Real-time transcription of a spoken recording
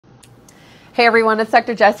Hey everyone, it's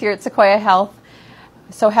Dr. Jess here at Secoya Health.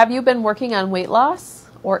 So have you been working on weight loss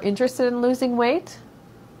or interested in losing weight?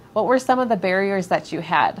 What were some of the barriers that you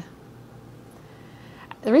had?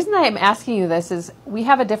 The reason I am asking you this is we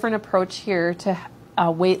have a different approach here to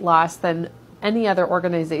weight loss than any other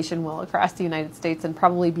organization will across the United States and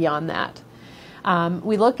probably beyond that.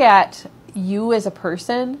 We look at you as a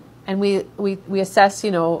person and we assess,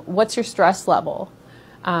 what's your stress level?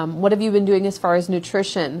 What have you been doing as far as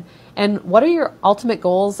nutrition? And what are your ultimate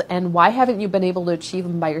goals and why haven't you been able to achieve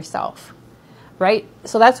them by yourself? Right?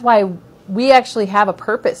 So that's why we actually have a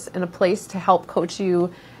purpose and a place to help coach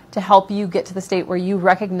you, to help you get to the state where you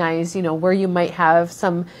recognize, where you might have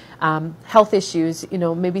some health issues,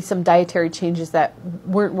 maybe some dietary changes that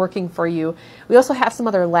weren't working for you. We also have some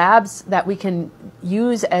other labs that we can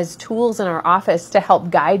use as tools in our office to help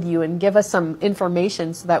guide you and give us some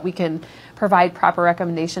information so that we can provide proper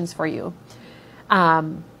recommendations for you.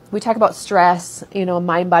 We talk about stress,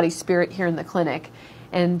 mind, body, spirit here in the clinic.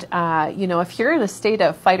 And, if you're in a state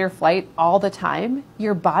of fight or flight all the time,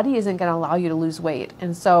 your body isn't going to allow you to lose weight.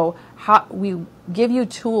 And so we give you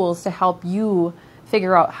tools to help you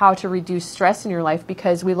figure out how to reduce stress in your life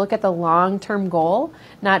because we look at the long-term goal,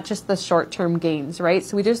 not just the short-term gains, right?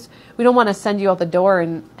 So we don't want to send you out the door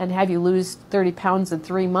and have you lose 30 pounds in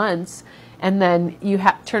 3 months and then you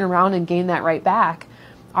turn around and gain that right back.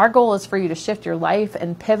 Our goal is for you to shift your life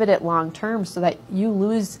and pivot it long-term so that you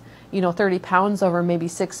lose 30 pounds over maybe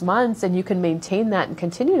 6 months and you can maintain that and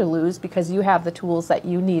continue to lose because you have the tools that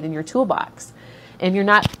you need in your toolbox and you're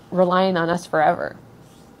not relying on us forever.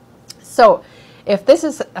 So if this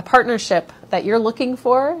is a partnership that you're looking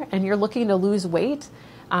for and you're looking to lose weight,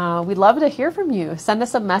 we'd love to hear from you. Send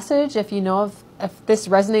us a message if you know if this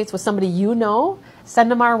resonates with somebody send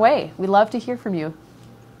them our way. We'd love to hear from you.